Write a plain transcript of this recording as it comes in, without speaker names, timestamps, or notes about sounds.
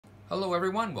Hello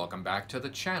everyone, welcome back to the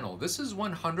channel. This is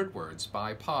 100 Words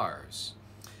by Parz.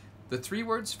 The 3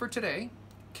 words for today: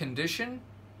 condition,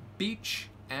 beach,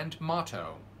 and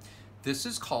motto. This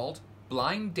is called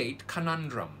Blind Date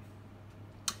Conundrum.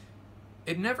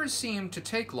 It never seemed to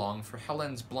take long for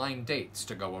Helen's blind dates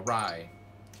to go awry.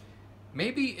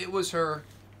 Maybe it was her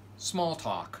small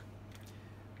talk.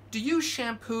 Do you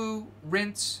shampoo,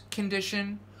 rinse,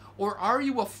 condition? Or are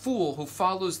you a fool who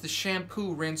follows the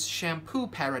shampoo, rinse, shampoo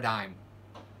paradigm?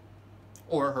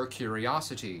 Or her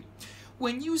curiosity.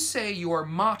 When you say your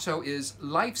motto is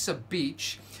life's a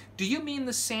beach, do you mean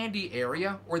the sandy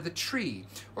area or the tree?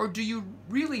 Or do you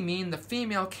really mean the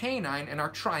female canine and are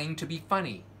trying to be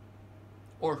funny?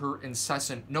 Or her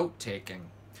incessant note-taking.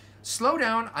 Slow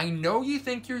down, I know you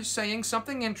think you're saying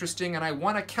something interesting and I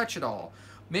want to catch it all.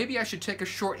 Maybe I should take a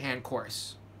shorthand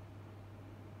course.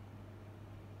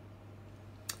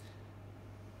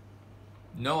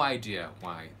 No idea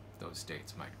why those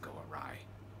dates might go awry.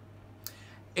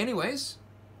 Anyways,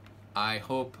 I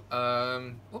hope,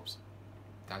 oops,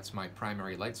 that's my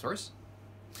primary light source.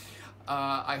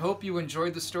 I hope you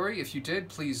enjoyed the story. If you did,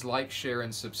 please like, share,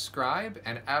 and subscribe,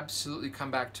 and absolutely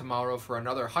come back tomorrow for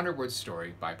another 100-word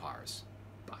story by Parz.